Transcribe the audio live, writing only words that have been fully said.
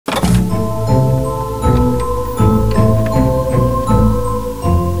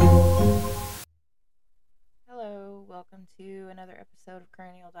to another episode of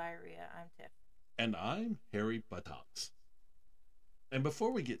Cranial Diarrhea. I'm Tiff. And I'm Harry Buttocks. And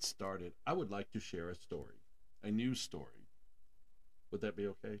before we get started, I would like to share a news story. Would that be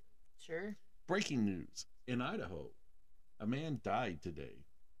okay? Sure. Breaking news. In Idaho, a man died today.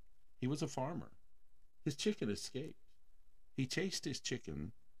 He was a farmer. His chicken escaped. He chased his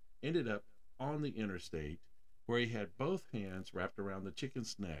chicken, ended up on the interstate where he had both hands wrapped around the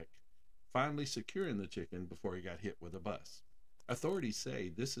chicken's neck, finally securing the chicken before he got hit with a bus. Authorities say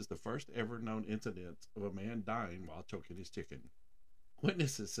this is the first ever known incident of a man dying while choking his chicken.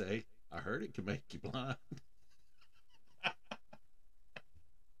 Witnesses say, I heard it can make you blind.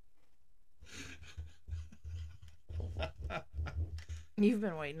 You've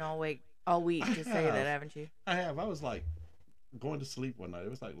been waiting all week to say that, haven't you? I have. I was like going to sleep one night. It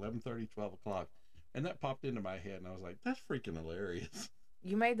was like 11:30, 12 o'clock. And that popped into my head, and I was like, that's freaking hilarious.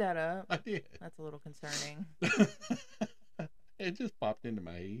 You made that up? I did. That's a little concerning. It just popped into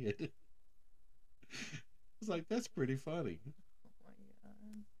my head. I was like, that's pretty funny. Oh my God.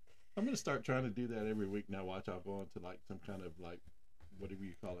 I'm going to start trying to do that every week now. Watch, I'll go into like some kind of like, whatever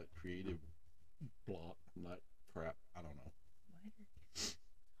you call it, creative block, like crap. I don't know.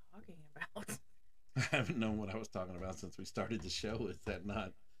 What are you talking about? I haven't known what I was talking about since we started the show. Is that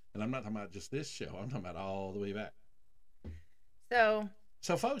not? And I'm not talking about just this show. I'm talking about all the way back.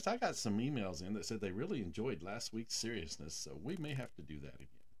 So, folks, I got some emails in that said they really enjoyed last week's seriousness, so we may have to do that again.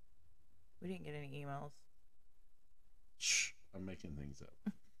 We didn't get any emails. Shh, I'm making things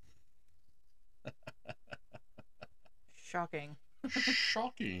up. Shocking.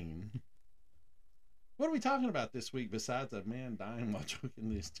 Shocking. What are we talking about this week besides a man dying while choking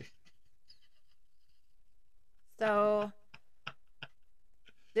this chicken? So,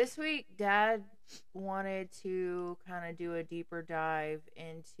 this week, Dad wanted to kind of do a deeper dive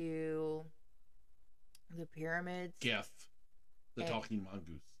into the pyramids. Geff, the talking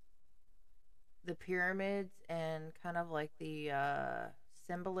mongoose. The pyramids and kind of like the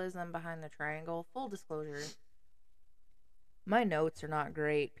symbolism behind the triangle. Full disclosure, my notes are not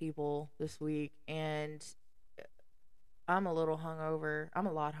great, people, this week, and I'm a little hungover. I'm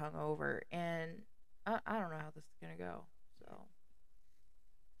a lot hungover, and I don't know how this is gonna go. So.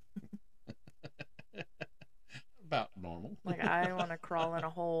 About normal. Like, I want to crawl in a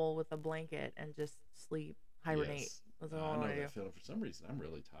hole with a blanket and just sleep, hibernate. Yes. That's all I I know want to do. that feeling. For some reason, I'm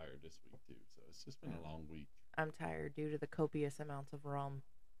really tired this week, too. So it's just been a long week. I'm tired due to the copious amounts of rum.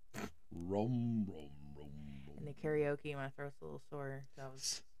 Rum. And the karaoke, my throat's a little sore. So I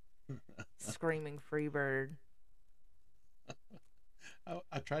was screaming Freebird.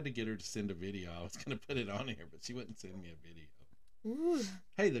 I tried to get her to send a video. I was going to put it on here, but she wouldn't send me a video. Ooh.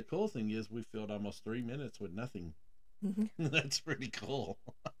 Hey, the cool thing is we filled almost 3 minutes with nothing. That's pretty cool.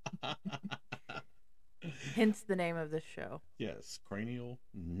 Hence the name of this show. Yes, cranial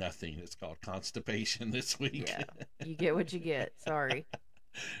nothing. It's called constipation this week. Yeah, you get what you get. Sorry.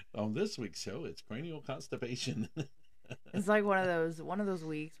 On this week's show, it's cranial constipation. It's like one of those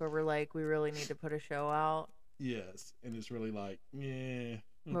weeks where we're like, we really need to put a show out. Yes, and it's really like, yeah. Okay.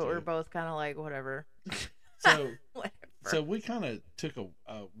 But we're both kind of like, whatever. So, whatever. So we kind of took a,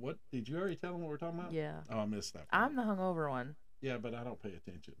 what, did you already tell them what we're talking about? Yeah. Oh, I missed that I'm part. the hungover one. Yeah, but I don't pay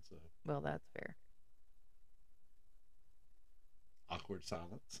attention, so. Well, that's fair. Awkward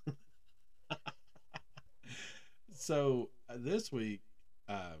silence. So this week,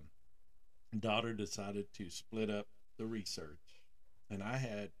 daughter decided to split up the research, and I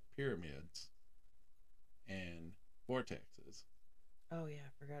had pyramids and vortexes. Oh yeah,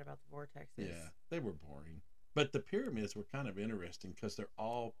 I forgot about the vortexes. Yeah, they were boring. But the pyramids were kind of interesting because they're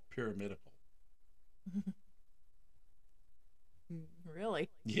all pyramidal. Really?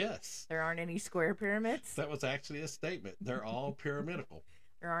 Yes. There aren't any square pyramids? That was actually a statement. They're all pyramidal.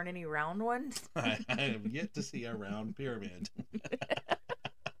 There aren't any round ones? I have yet to see a round pyramid.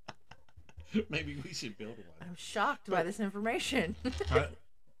 Maybe we should build one. I'm shocked by this information.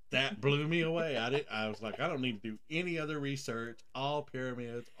 That blew me away. I was like, I don't need to do any other research. All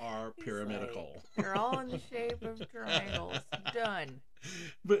pyramids are pyramidal. Like, they're all in the shape of triangles. Done.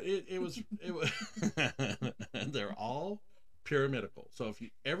 But it was they're all pyramidal. So if you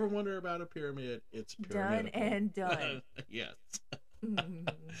ever wonder about a pyramid, it's pyramidal. Done and done. Yes.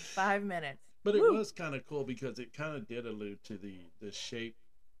 5 minutes. But it was kind of cool because it kind of did allude to the shape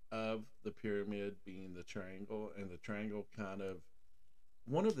of the pyramid being the triangle, and the triangle kind of,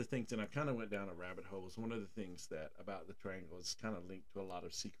 one of the things, and I kind of went down a rabbit hole, was one of the things that about the triangle is kind of linked to a lot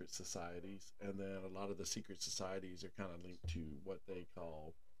of secret societies, and then a lot of the secret societies are kind of linked to what they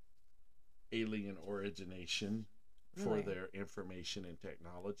call alien origination for their information and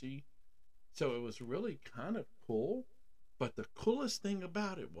technology. So it was really kind of cool, But the coolest thing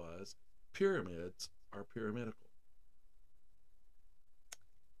about it was pyramids are pyramidal.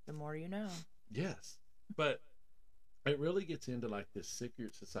 The more you know. Yes. But it really gets into like this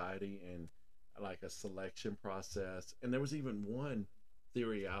secret society and like a selection process. And there was even one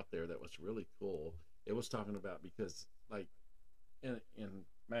theory out there that was really cool. It was talking about because like in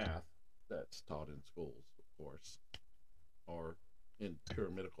math that's taught in schools, of course, or in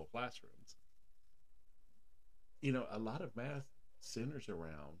pyramidal classrooms, a lot of math centers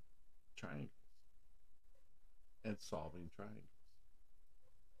around triangles and solving triangles.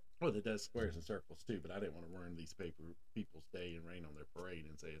 Well, it does squares and circles too, but I didn't want to ruin these people's day and rain on their parade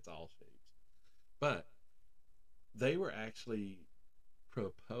and say it's all shapes. But they were actually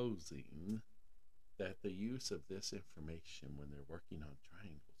proposing that the use of this information when they're working on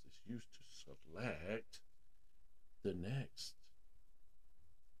triangles is used to select the next,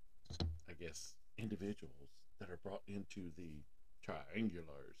 I guess, individuals that are brought into the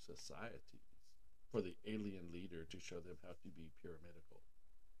triangular societies for the alien leader to show them how to be pyramidal.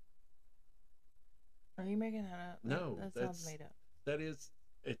 Are you making that up? No, That sounds made up. that is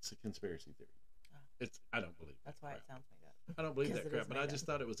it's a conspiracy theory. Oh, It's I don't believe that that's why crap. it sounds made up. I don't believe 'Cause that it crap, is but I made just up.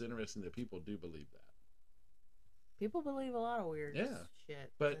 thought it was interesting that people do believe that. People believe a lot of weird Yeah.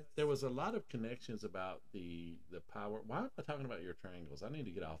 shit. But there was a lot of connections about the power. Why am I talking about your triangles? I need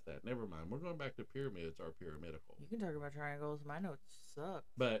to get off that. Never mind. We're going back to pyramids or pyramidal. You can talk about triangles. My notes suck.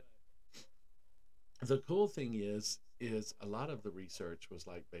 But the cool thing is a lot of the research was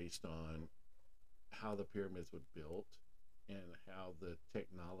like based on how the pyramids were built and how the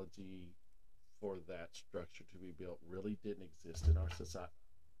technology for that structure to be built really didn't exist in our society.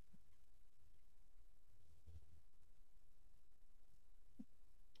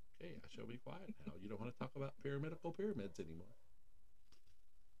 Okay, I shall be quiet now. You don't want to talk about pyramidal pyramids anymore.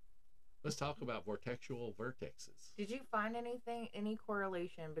 Let's talk about vortexual vertexes. Did you find any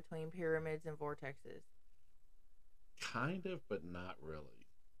correlation between pyramids and vortexes? Kind of, but not really.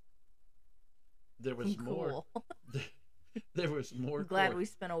 There was more. Cool. There was more. I'm glad we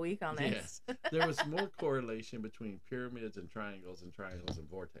spent a week on this. Yes, there was more correlation between pyramids and triangles and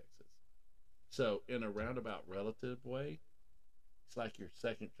vortexes. So, in a roundabout relative way, it's like your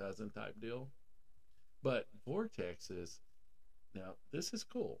second cousin type deal. But vortexes, now this is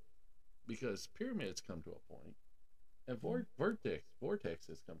cool because pyramids come to a point, and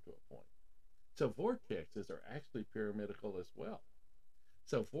vortexes come to a point. So vortexes are actually pyramidal as well.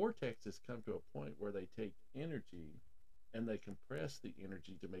 So vortexes come to a point where they take energy and they compress the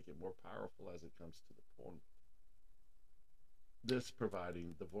energy to make it more powerful as it comes to the point. This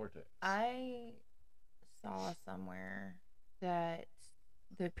providing the vortex. I saw somewhere that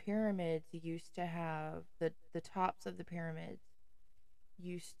the pyramids used to have the tops of the pyramids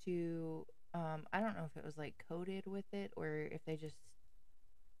used to I don't know if it was like coated with it or if they just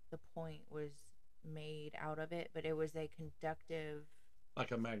the point was made out of it, but it was a conductive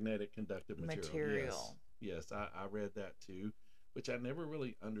like a magnetic conductive material. Yes, I read that too, which I never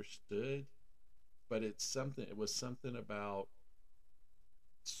really understood, but it was something about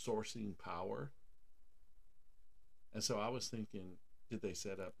sourcing power. And so I was thinking, did they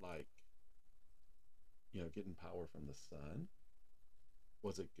set up like, getting power from the sun?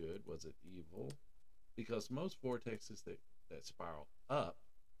 Was it good? Was it evil? Because most vortexes that spiral up,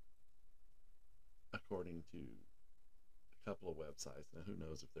 according to a couple of websites, now who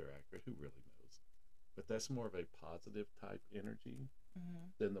knows if they're accurate? Who really knows? But that's more of a positive type energy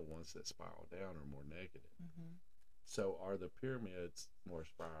than the ones that spiral down are more negative. So are the pyramids more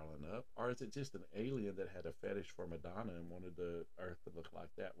spiraling up, or is it just an alien that had a fetish for Madonna and wanted the Earth to look like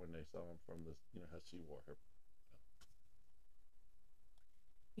that when they saw him from the, how she wore her?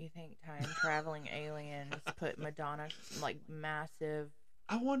 You think time traveling aliens put Madonna like massive?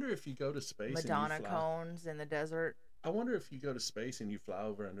 I wonder if you go to space, Madonna and cones in the desert. I wonder if you go to space and you fly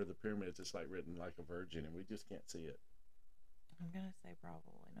over under the pyramids, it's like written like a virgin, and we just can't see it. I'm gonna say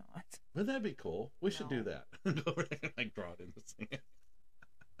probably not. Wouldn't that be cool? We should do that. Go over there and like draw it in the sand.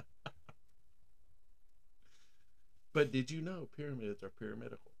 But did you know pyramids are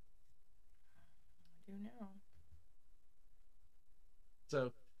pyramidal? I do know.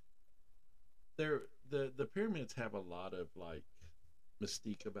 So the pyramids have a lot of like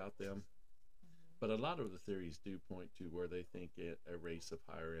mystique about them, but a lot of the theories do point to where they think a race of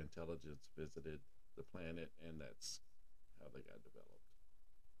higher intelligence visited the planet, and that's how they got developed.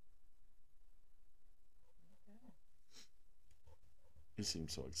 Okay. You seem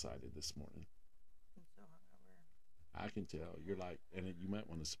so excited this morning. I'm so hungover. I can tell. You're like, and you might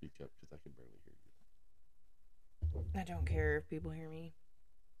want to speak up because I can barely hear you. I don't care if people hear me.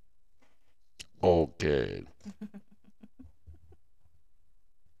 Okay.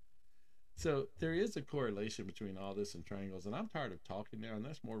 So there is a correlation between all this and triangles, and I'm tired of talking now, and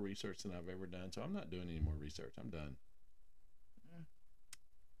that's more research than I've ever done. So I'm not doing any more research. I'm done.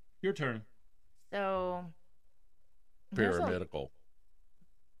 Your turn. So there's a Paramedical.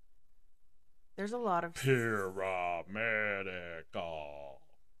 there's a lot of Paramedical.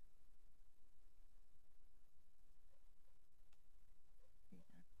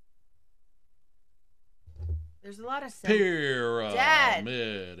 there's a lot of Dad.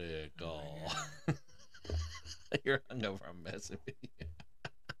 Paramedical. You're hungover. I'm messing with you.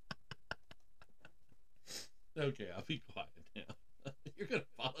 Okay, I'll be quiet now. You're gonna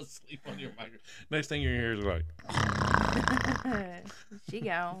fall asleep on your microphone. Next thing you hear is like, She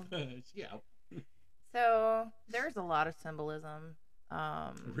go. yeah. So there's a lot of symbolism.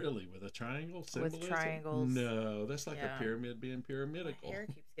 Really, with a triangle symbolism? With triangles. No, that's like Yeah. a pyramid being pyramidical. My hair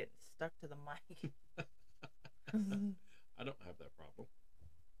keeps getting stuck to the mic. I don't have that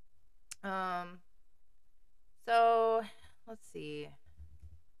problem. So let's see.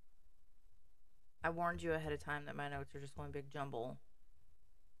 I warned you ahead of time that my notes are just one big jumble.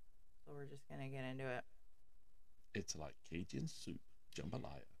 So we're just gonna get into it. It's like Cajun soup,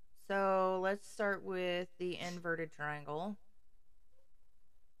 jambalaya. So let's start with the inverted triangle.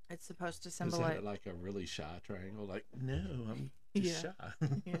 It's supposed to symbolize. Is that like a really shy triangle? Like, no, I'm just shy.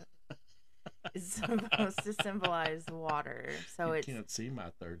 Yeah. It's supposed to symbolize water. So you can't see my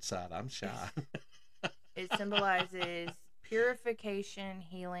third side. I'm shy. It symbolizes purification,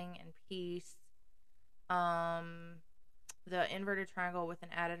 healing, and peace. The inverted triangle with an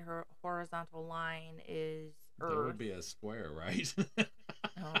added horizontal line is Earth. That would be a square, right? No,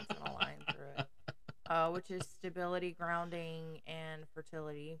 it's got a line through it. Which is stability, grounding, and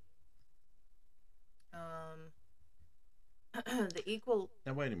fertility. The equal.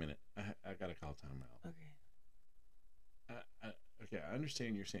 Now wait a minute. I gotta call time out. Okay. Okay, I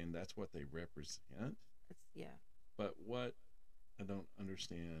understand you're saying that's what they represent. Yeah. But what I don't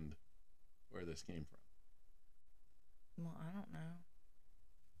understand where this came from. Well, I don't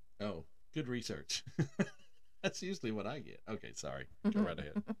know. Oh, good research. That's usually what I get. Okay, sorry. Go right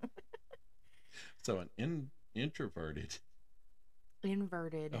ahead. So an introverted.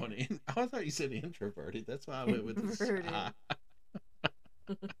 Inverted. Oh, I thought you said introverted. That's why I went with Inverted.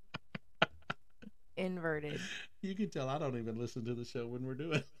 the Inverted. You can tell I don't even listen to the show when we're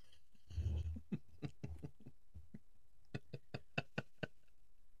doing.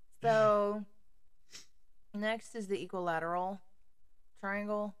 So next is the equilateral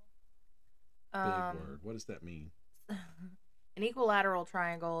triangle. Big word. What does that mean? An equilateral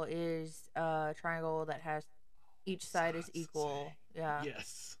triangle is a triangle that has each side is equal. Yeah.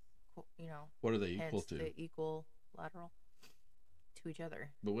 Yes. You know. What are they equal hence to? The equal lateral to each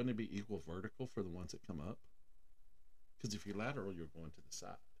other. But wouldn't it be equal vertical for the ones that come up? Because if you're lateral, you're going to the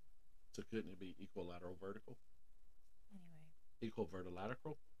side. So couldn't it be equal lateral vertical? Anyway. Equal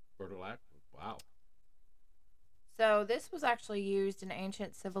vertilateral? Vertilateral? Wow. So this was actually used in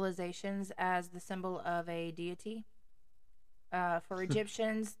ancient civilizations as the symbol of a deity. For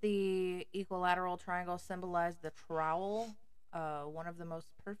Egyptians, the equilateral triangle symbolized the trowel, one of the most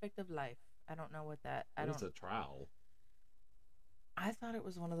perfect of life. I don't know what that. What is a trowel? I thought it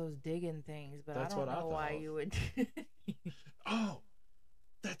was one of those digging things, but That's I don't what I know why thought. you would. Oh,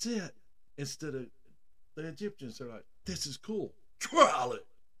 that's it. Instead of the Egyptians are like, this is cool. Trowel it.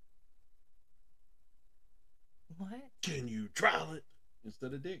 What? Can you trowel it?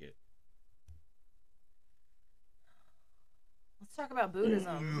 Instead of dig it. Let's talk about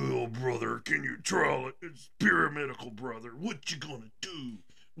Buddhism. Oh, brother, can you trowel it? It's pyramidical, brother. What you gonna do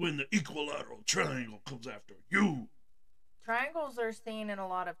when the equilateral triangle comes after you? Triangles are seen in a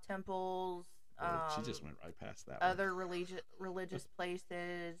lot of temples. She just went right past that. Other religious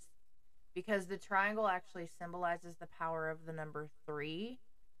places, because the triangle actually symbolizes the power of the number 3,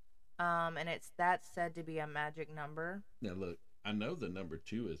 and that's said to be a magic number. Now look, I know the number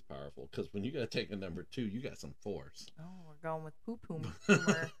 2 is powerful because when you gotta take a number 2, you got some force. Oh, we're going with poop humor.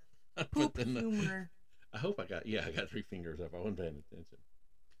 Poop humor. I hope I got 3 fingers up. I wasn't paying attention.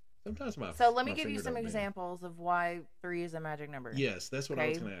 Sometimes So let me give you some examples of why 3 is a magic number. Yes, that's what I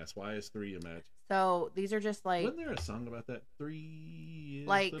was going to ask. Why is 3 a magic? So these are just like. Wasn't there a song about that? 3 is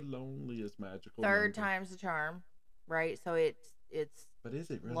like the loneliest magical third number. time's the charm, right? So it's. But is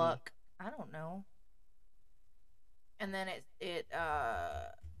it really? Luck. I don't know. And then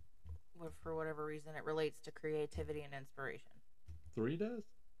for whatever reason, it relates to creativity and inspiration. 3 does?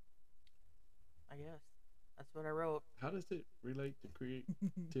 I guess. That's what I wrote. How does it relate to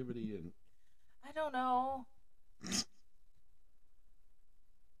creativity and... I don't know.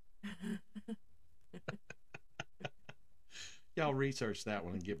 Y'all research that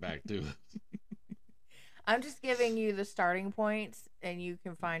one and get back to it. I'm just giving you the starting points, and you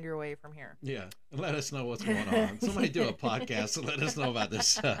can find your way from here. Yeah, let us know what's going on. Somebody do a podcast and let us know about this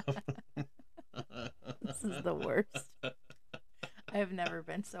stuff. This is the worst. I have never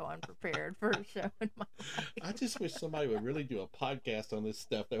been so unprepared for a show in my life. I just wish somebody would really do a podcast on this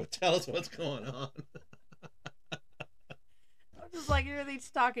stuff that would tell us what's going on. I'm just like, here are these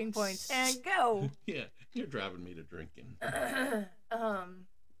talking points, and go. Yeah, you're driving me to drinking.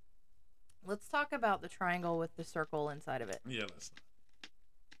 Let's talk about the triangle with the circle inside of it. Yeah,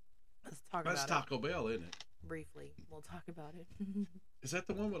 Let's talk that's about Taco Bell, isn't it? it briefly. We'll talk about it. Is that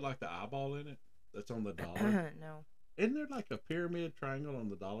the one with like the eyeball in it? That's on the dollar? No. Isn't there like a pyramid triangle on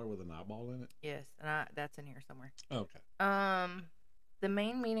the dollar with an eyeball in it? Yes, and that's in here somewhere. Okay. The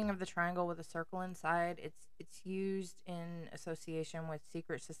main meaning of the triangle with a circle inside, it's used in association with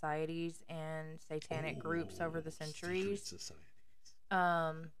secret societies and satanic groups over the centuries. Secret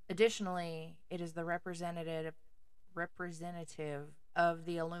societies. Additionally, it is the representative of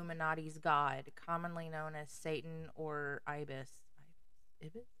the Illuminati's god, commonly known as Satan or Ibis.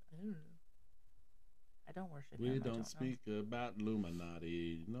 Ibis? I don't know. I don't worship him. We I don't speak about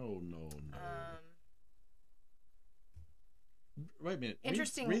Illuminati. No. Wait a minute.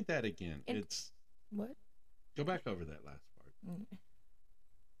 Interesting. Read that again. It's what? Go back over that last part.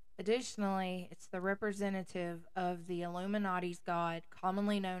 Additionally, it's the representative of the Illuminati's god,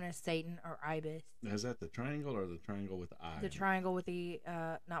 commonly known as Satan or Ibis. Now, is that the triangle or the triangle with the eye? The triangle with the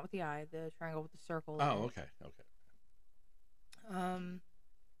not with the eye, the triangle with the circle. Oh, okay.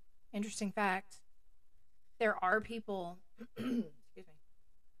 Interesting fact. There are people excuse me,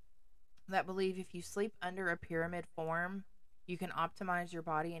 that believe if you sleep under a pyramid form, you can optimize your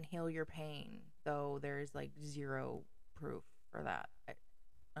body and heal your pain, though there is like zero proof for that. I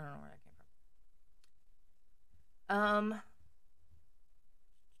don't know where that came from.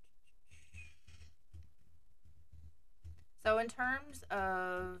 So in terms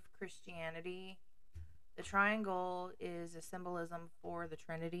of Christianity, the triangle is a symbolism for the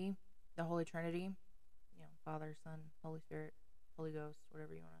Trinity, the Holy Trinity. You know, Father, Son, Holy Spirit, Holy Ghost,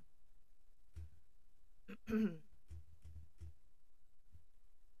 whatever you want to.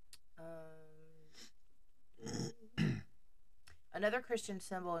 Another Christian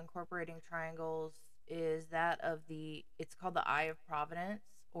symbol incorporating triangles is that of it's called the Eye of Providence,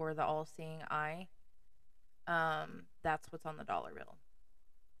 or the all-seeing eye. That's what's on the dollar bill.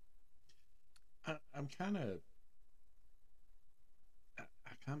 I'm kind of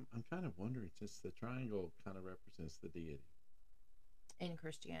wondering, since the triangle kind of represents the deity in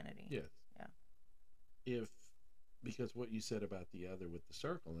Christianity. Yes. Yeah. Because what you said about the other with the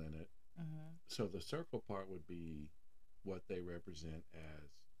circle in it, so the circle part would be what they represent as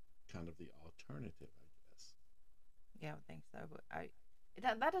kind of the alternative, I guess. Yeah, I would think so, but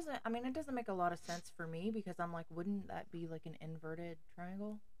that doesn't. I mean, it doesn't make a lot of sense for me, because I'm like, wouldn't that be like an inverted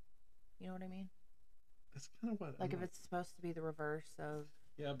triangle? You know what I mean? That's kind of what. Like, if it's supposed to be the reverse of.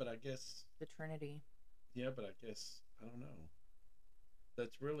 Yeah, but I guess the Trinity. Yeah, but I guess I don't know.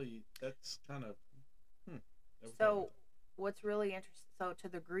 That's kind of. So, what's really interesting? So, to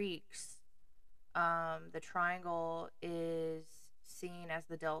the Greeks, the triangle is seen as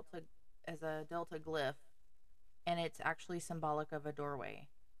a delta glyph, and it's actually symbolic of a doorway.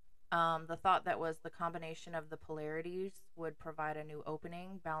 The thought that was the combination of the polarities would provide a new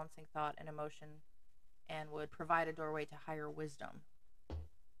opening, balancing thought and emotion, and would provide a doorway to higher wisdom.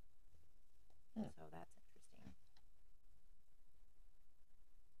 So that's interesting.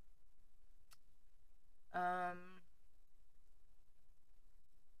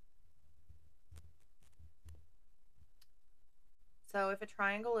 So if a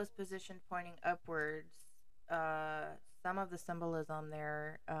triangle is positioned pointing upwards, some of the symbolism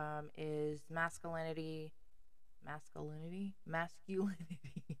there is masculinity.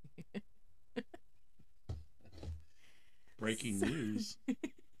 Breaking news.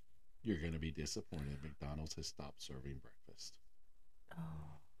 You're going to be disappointed. McDonald's has stopped serving breakfast.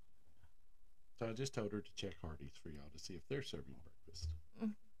 Oh. So I just told her to check Hardee's for y'all to see if they're serving breakfast.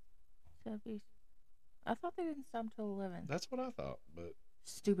 I thought they didn't stop till 11. That's what I thought, but...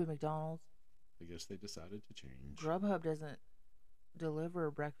 Stupid McDonald's. I guess they decided to change. Grubhub doesn't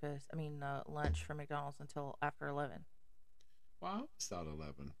deliver lunch from McDonald's until after 11. Well, I always thought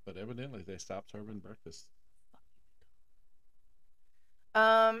 11, but evidently they stopped serving breakfast.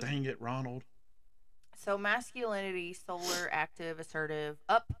 Dang it, Ronald. So masculinity, solar, active, assertive,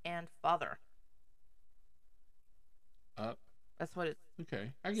 up, and father. Up. That's what it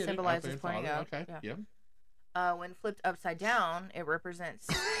I get symbolizes. Up pointing up. Okay. Yeah. When flipped upside down, it represents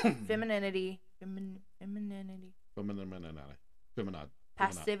femininity. Femininity. Feminine. Feminine.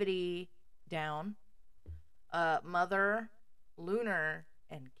 Passivity, down. Mother, lunar,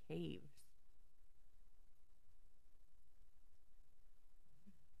 and caves.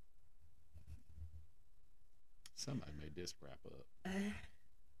 Somebody made this crap up.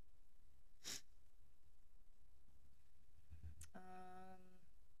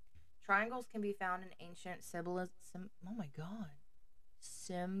 Triangles can be found in ancient symbolism. Oh my god.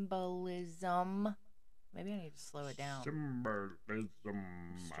 Symbolism. Maybe I need to slow it down. Symbolism.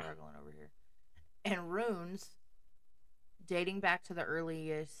 I'm struggling over here. And runes dating back to the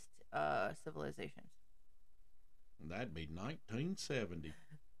earliest civilizations. That'd be 1970.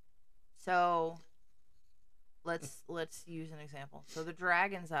 So let's use an example. So the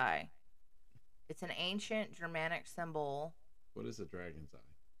dragon's eye. It's an ancient Germanic symbol. What is a dragon's eye?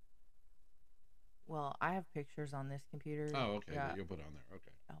 Well, I have pictures on this computer. Oh, okay. Yeah. You'll put it on there.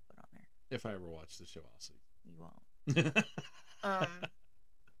 Okay. I'll put it on there. If I ever watch the show, I'll see. You won't.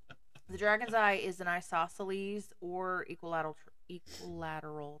 The dragon's eye is an isosceles or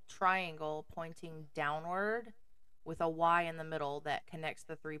equilateral triangle pointing downward with a Y in the middle that connects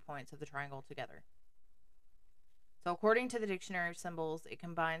the 3 points of the triangle together. So according to the Dictionary of Symbols, it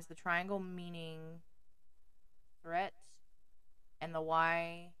combines the triangle meaning threat and the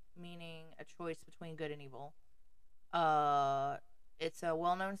Y meaning a choice between good and evil. It's a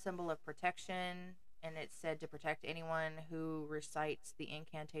well-known symbol of protection, and it's said to protect anyone who recites the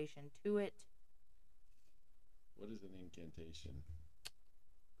incantation to it. What is an incantation?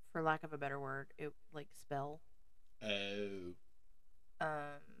 For lack of a better word, it like spell. Oh.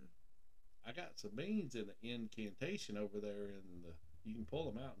 I got some beans in the incantation over there, and you can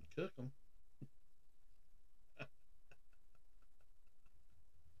pull them out and cook them.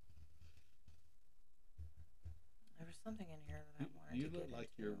 There was something in here that I wanted you to get look like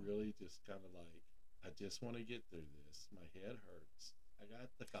into. You're really just kind of like, I just want to get through this. My head hurts. I got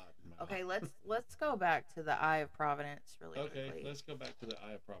the cotton mouth. Okay, let's go back to the Eye of Providence really quickly. Okay, let's go back to the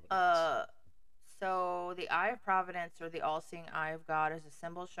Eye of Providence. So the Eye of Providence, or the all-seeing eye of God, is a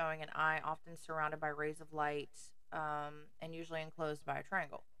symbol showing an eye often surrounded by rays of light, and usually enclosed by a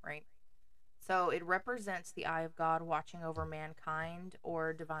triangle, right? So it represents the eye of God watching over mankind,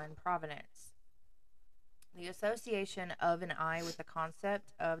 or divine providence. The association of an eye with the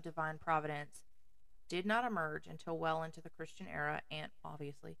concept of divine providence did not emerge until well into the Christian era and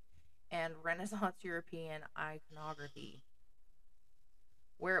Renaissance European iconography,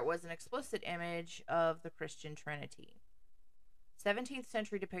 where it was an explicit image of the Christian Trinity. 17th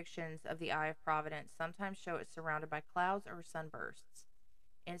century depictions of the Eye of Providence sometimes show it surrounded by clouds or sunbursts.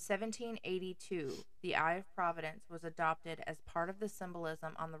 In 1782, the Eye of Providence was adopted as part of the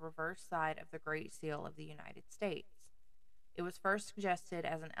symbolism on the reverse side of the Great Seal of the United States. It was first suggested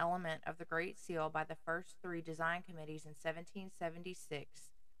as an element of the Great Seal by the first 3 design committees in 1776,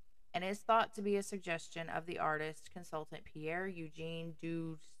 and is thought to be a suggestion of the artist consultant Pierre Eugene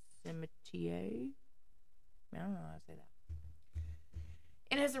du Cimetier. I don't know how to say that.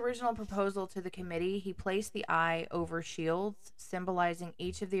 In his original proposal to the committee, he placed the eye over shields, symbolizing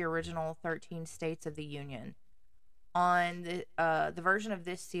each of the original 13 states of the Union. On the version of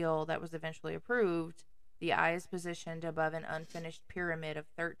this seal that was eventually approved, the eye is positioned above an unfinished pyramid of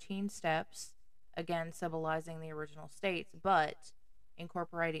 13 steps, again symbolizing the original states, but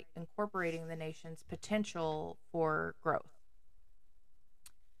incorporating the nation's potential for growth.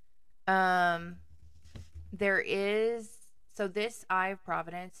 This Eye of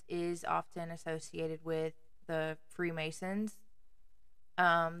Providence is often associated with the Freemasons.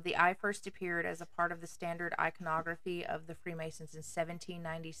 The eye first appeared as a part of the standard iconography of the Freemasons in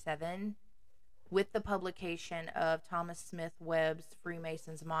 1797 with the publication of Thomas Smith Webb's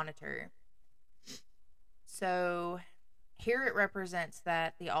Freemasons Monitor. So here it represents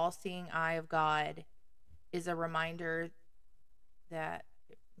that the all-seeing eye of God is a reminder that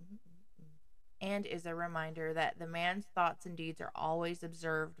the man's thoughts and deeds are always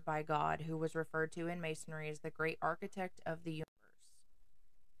observed by God, who was referred to in Masonry as the great architect of the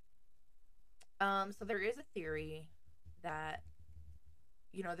universe. So there is a theory that,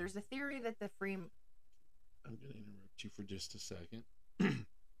 there's a theory that the I'm going to interrupt you for just a second.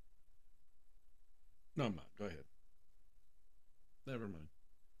 No, I'm not. Go ahead. Never mind.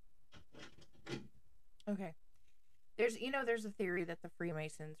 Okay. There's a theory that the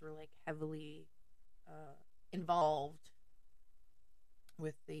Freemasons were like heavily involved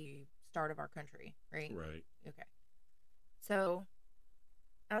with the start of our country, right? Right. Okay. So,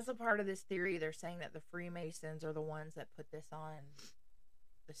 as a part of this theory, they're saying that the Freemasons are the ones that put this on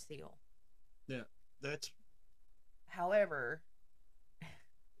the seal. Yeah, that's. However,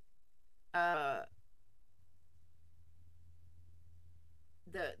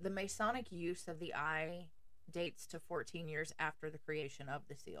 The Masonic use of the eye dates to 14 years after the creation of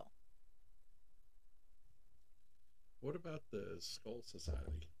the seal. What about the Skull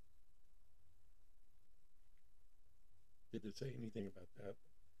Society? Did it say anything about that?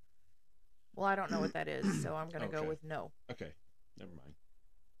 Well, I don't know what that is, so I'm going to go Okay. with no. Okay. Never mind.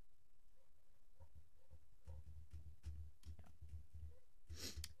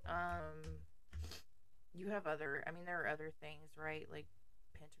 Um, you have other, I mean, there are other things, right? Like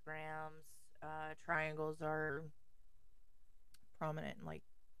pentagrams, triangles are prominent in, like,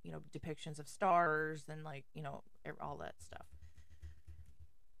 depictions of stars and, like, all that stuff.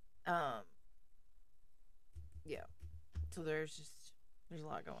 Um, yeah. So there's a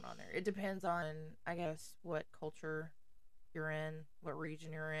lot going on there. It depends on, I guess, what culture you're in, what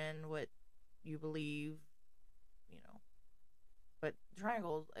region you're in, what you believe, you know. But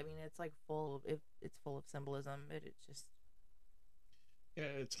triangles, I mean, it's like it's full of symbolism. It's just Yeah,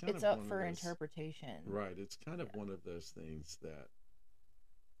 it's kind it's of up one of for those. interpretation. Right. It's kind of Yeah. one of those things that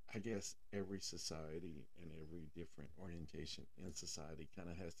I guess every society and every different orientation in society kind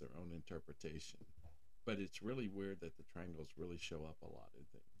of has their own interpretation. But it's really weird that the triangles really show up a lot in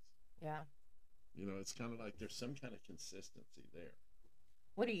things. Yeah. It's kind of like there's some kind of consistency there.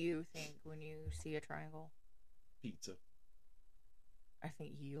 What do you think when you see a triangle? Pizza. I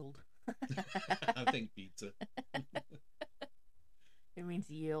think yield. I think pizza. It means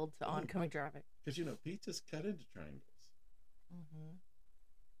yield to Oh, oncoming traffic. because pizza's cut into triangles. Mm-hmm.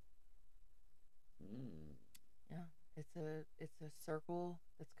 Mm. Yeah. It's a circle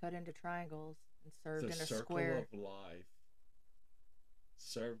that's cut into triangles and The served in a circle square. of life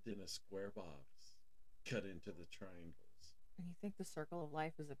served in a square box, cut into the triangles. And you think the circle of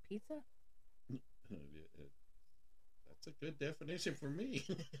life is a pizza? That's a good definition for me.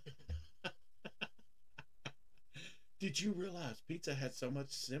 Did you realize pizza had so much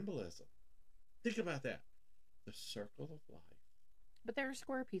symbolism? Think about that. The circle of life But there are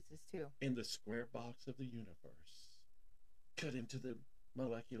square pizzas too. in the square box of the universe, cut into the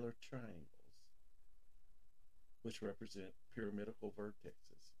molecular triangles, which represent pyramidal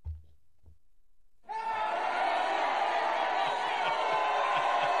vertexes.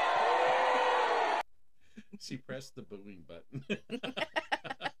 She pressed the booing button.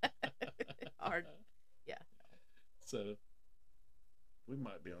 Hard. Yeah. So we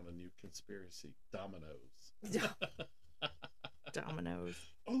might be on a new conspiracy. Dominoes. Dominoes.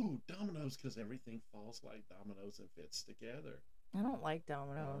 Oh, dominoes, because everything falls like dominoes and fits together. I don't like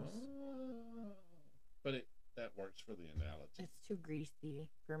Dominoes. Ah. But that works for the analogy. It's too greasy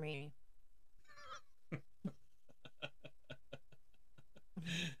for me.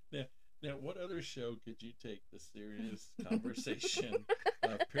 Now, what other show could you take the serious conversation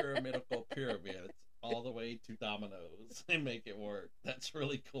of pyramidal pyramids all the way to dominoes and make it work? That's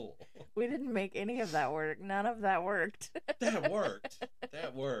really cool. We didn't make any of that work. None of that worked. That worked.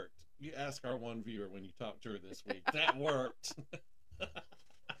 That worked. You ask our one viewer when you talked to her this week. That worked.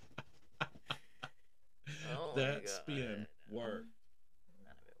 Oh That my spin God. worked.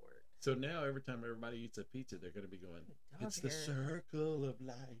 None of it worked. So now every time everybody eats a pizza, they're going to be going, Dog it's the hair. circle of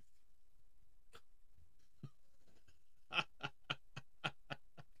life.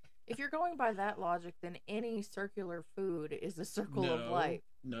 If you're going by that logic, then any circular food is a circle of life.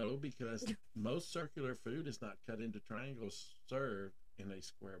 No, because most circular food is not cut into triangles served in a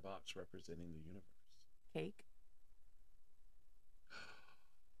square box representing the universe. Cake.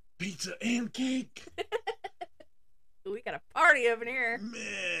 Pizza and cake. We got a party over here.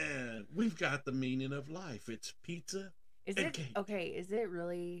 Man, we've got the meaning of life. It's pizza Is and it cake. okay? Is it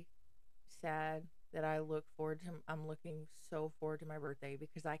really sad that I'm looking so forward to my birthday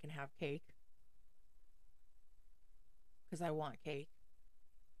because I can have cake? Because I want cake.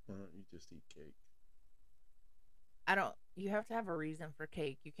 Why don't you just eat cake? You have to have a reason for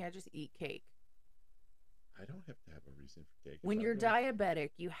cake. You can't just eat cake. I don't have to have a reason for cake. When If you're I'm going- diabetic,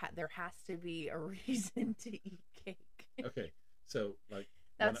 there has to be a reason to eat cake. Okay, so like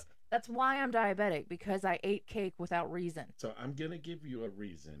That's why I'm diabetic, because I ate cake without reason. so I'm gonna give you a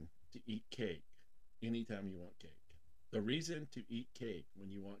reason to eat cake anytime you want cake. The reason to eat cake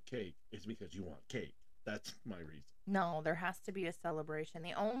when you want cake is because you want cake. That's my reason. No, there has to be a celebration.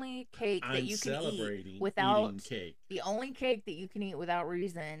 The only cake that I'm you can celebrating eat without eating cake. the only cake that you can eat without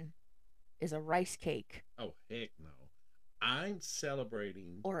reason is a rice cake Oh heck no! I'm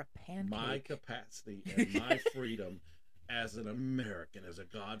celebrating or a pancake. my capacity and my freedom as an American, as a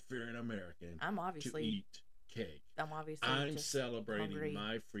God-fearing American, I'm to obviously eat cake. obviously I'm just celebrating hungry.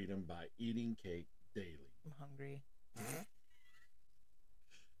 my freedom by eating cake daily. I'm hungry.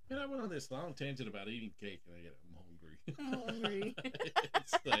 And I went on this long tangent about eating cake, and I'm I'm hungry. hungry.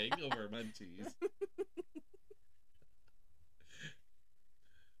 It's the hangover munchies.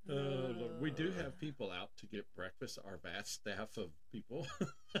 Oh, Lord. We do have people out to get breakfast, our vast staff of people.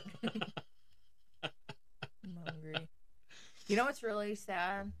 I'm hungry. You know what's really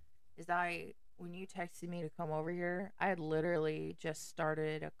sad is when you texted me to come over here, I had literally just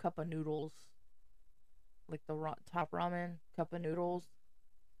started a cup of noodles, like the top ramen cup of noodles,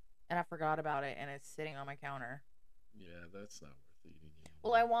 and I forgot about it, and it's sitting on my counter. Yeah, that's not worth eating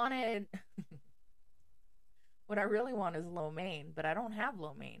Well, anymore. I wanted what I really want is lo mein, but I don't have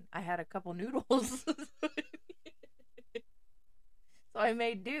lo mein. I had a couple noodles, so I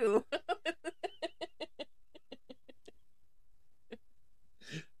made do.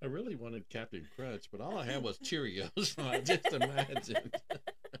 I really wanted Captain Crunch, but all I had was Cheerios, so I just imagined.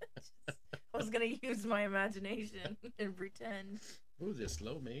 I was gonna use my imagination and pretend. Oh, this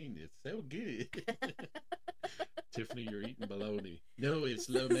lo mein is so good. Tiffany, you're eating bologna. No, it's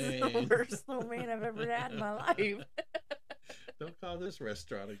lo This is the mein. worst lo mein I've ever had in my life. Don't call this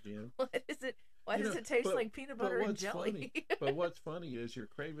restaurant again. What is it? Why You does know, it taste but like peanut but butter and what's funny? jelly? But what's funny is you're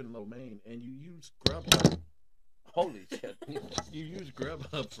craving lo mein and you use Grubhub. Holy shit! You use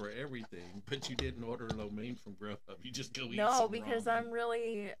Grubhub for everything, but you didn't order lo mein from Grubhub. You just go eat No, some because ramen. I'm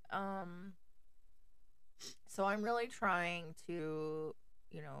really so I'm really trying to,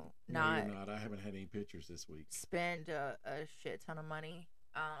 No, you're not not. I haven't had any pictures this week. spend a shit ton of money.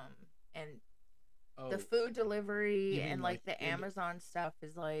 And the Oh, food delivery you mean and like like the in? Amazon stuff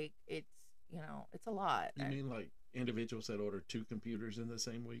is like it's a lot. You mean like individuals that order two computers in the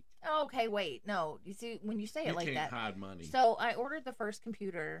same week? Okay, wait, no. You see, when you say it You like can't that, hide money. so I ordered the first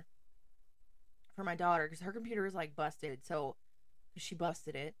computer for my daughter because her computer is like busted. So she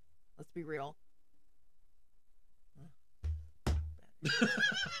busted it. Let's be real.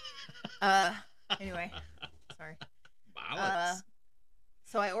 Uh, anyway, sorry. Uh, Balance.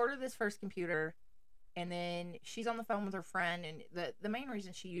 so I ordered this first computer, and then she's on the phone with her friend, and the main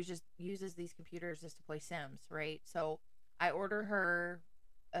reason she uses these computers is to play Sims, right? So I order her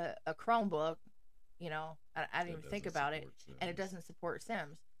a Chromebook. I didn't That even think doesn't about it, support and it Sims. doesn't support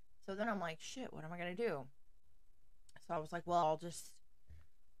Sims. So then I'm like, shit, what am I gonna do? So I was like, well, I'll just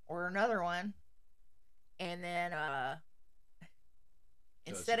order another one, and then Because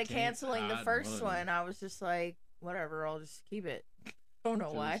you instead of can't canceling the hide first money. one, I was just like, whatever, I'll just keep it. Don't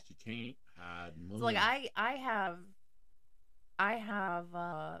know why. Because you can't hide So like money. I have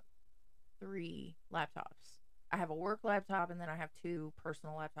three laptops. I have a work laptop and then I have two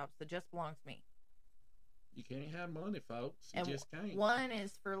personal laptops that just belong to me. You can't have money, folks. You And just can't. one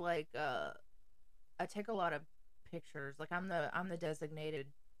is for like I take a lot of pictures. Like I'm the designated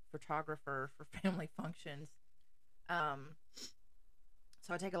photographer for family functions. Um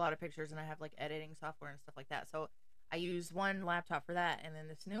so I take a lot of pictures and I have like editing software and stuff like that. So I use one laptop for that and then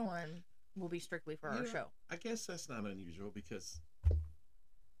this new one will be strictly for You our know, show. I guess that's not unusual because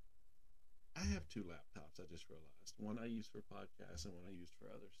I have two laptops. I just realized one I use for podcasts and one I use for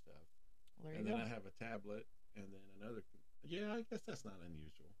other stuff. Well, there And you then go. I have a tablet and then another. Yeah, I guess that's not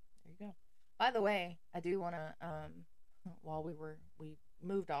unusual. There you go. By the way, I do want to while we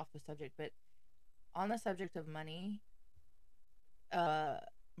moved off the subject, but on the subject of money, uh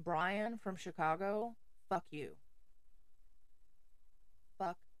Brian from Chicago, fuck you.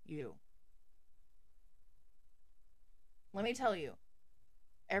 Fuck you. Let me tell you,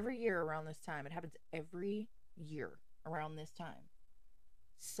 every year around this time, it happens every year around this time.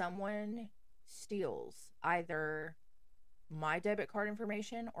 Someone steals either my debit card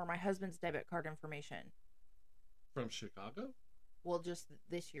information or my husband's debit card information. From Chicago? Well, just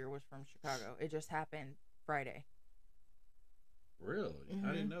this year was from Chicago. It just happened Friday. Really? I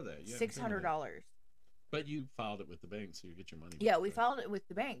Mm-hmm. didn't know that. You haven't Six told me hundred that. dollars. But you filed it with the bank, so you get your money Yeah, back, we right? filed it with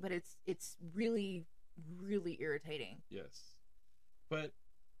the bank, but it's really really irritating. Yes. But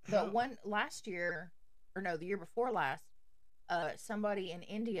The how? one last year, or no, the year before last, somebody in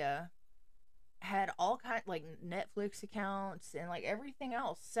India had all kind like Netflix accounts and like everything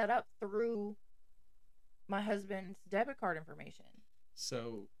else set up through my husband's debit card information.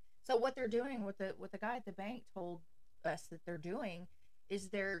 So, So what they're doing, what the guy at the bank told us that they're doing is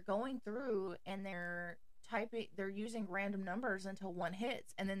they're going through and they're using random numbers until one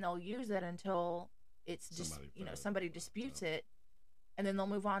hits, and then they'll use it until it's just somebody somebody found disputes out. it, and then they'll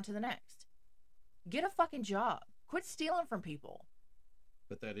move on to the next. Get a fucking job. Quit stealing from people.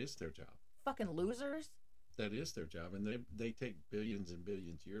 But that is their job. Fucking losers. That is their job. And they take billions and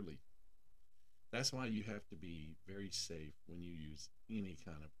billions yearly. That's why you have to be very safe when you use any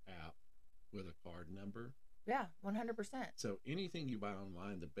kind of app with a card number. Yeah, 100%. So anything you buy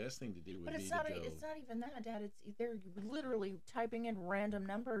online, the best thing to do would But be it's to not. go. It's not even that, Dad. It's they're literally typing in random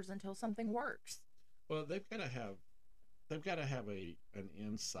numbers until something works. Well, they've got to have a an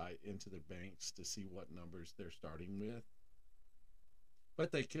insight into the banks to see what numbers they're starting with.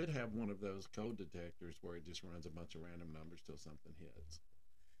 But they could have one of those code detectors where it just runs a bunch of random numbers till something hits.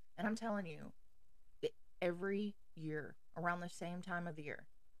 And I'm telling you, every year around the same time of the year,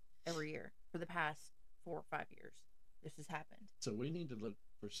 every year for the past 4 or 5 years, this has happened. So we need to look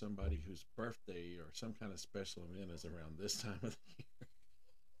for somebody whose birthday or some kind of special event is around this time of the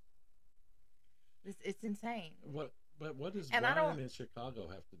year. It's insane. But what does And I Brian don't. in Chicago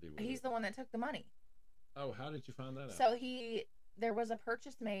have to do with He's it? the one that took the money. Oh, how did you find that out? So there was a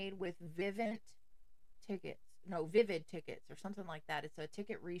purchase made with Vivint tickets, no, Vivid tickets or something like that. It's a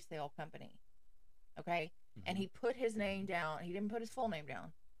ticket resale company. Okay. And he put his name down. He didn't put his full name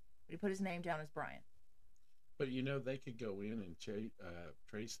down, but he put his name down as Brian. But you know they could go in and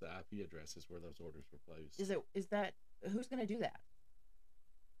trace the IP addresses where those orders were placed. Is that who's going to do that?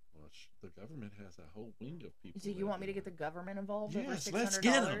 Well, the government has a whole wing of people. So you want me to get the government involved? Over Yes, $600? let's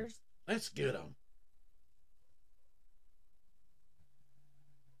get them. Let's get them.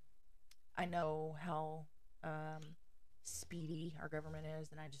 I know how speedy our government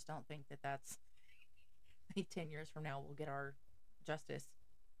is, and I just don't think that that's 10 years from now we'll get our justice.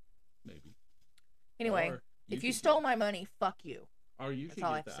 Maybe. Anyway, if you stole my money, fuck you. Or you That's could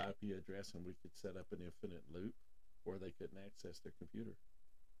all I get have the to say. IP address and we could set up an infinite loop where they couldn't access their computer.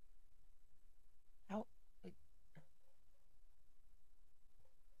 How?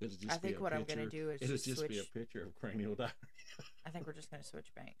 It'll just I think be a what I'm picture. going to do is It'll just just be a switch. picture of cranial diarrhea. I think we're just going to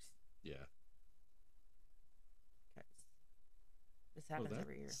switch banks. Yeah. Because this happens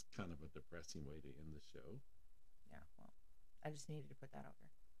every year. That's kind of a depressing way to end the show. Yeah, well, I just needed to put that out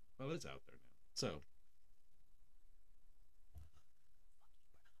there. Well, it's out there now. So,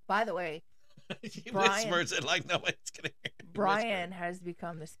 by the way, Brian words it like nobody's gonna hear. Brian has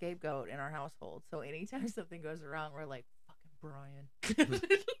become the scapegoat in our household. So anytime something goes wrong, we're like, fucking Brian.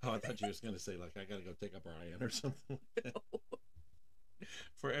 Oh, I thought you was gonna say like I gotta go take a Brian or something. Like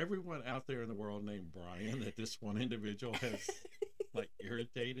for everyone out there in the world named Brian that this one individual has like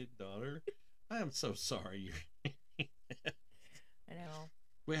irritated daughter, I am so sorry. I know.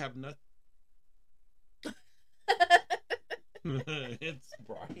 We have nothing. It's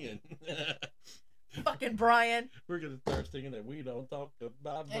Brian. Fucking Brian. We're gonna start thinking that we don't talk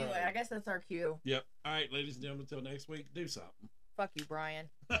about Brian. Anyway, I guess that's our cue. Yep. All right, ladies and gentlemen, until next week, do something. Fuck you, Brian.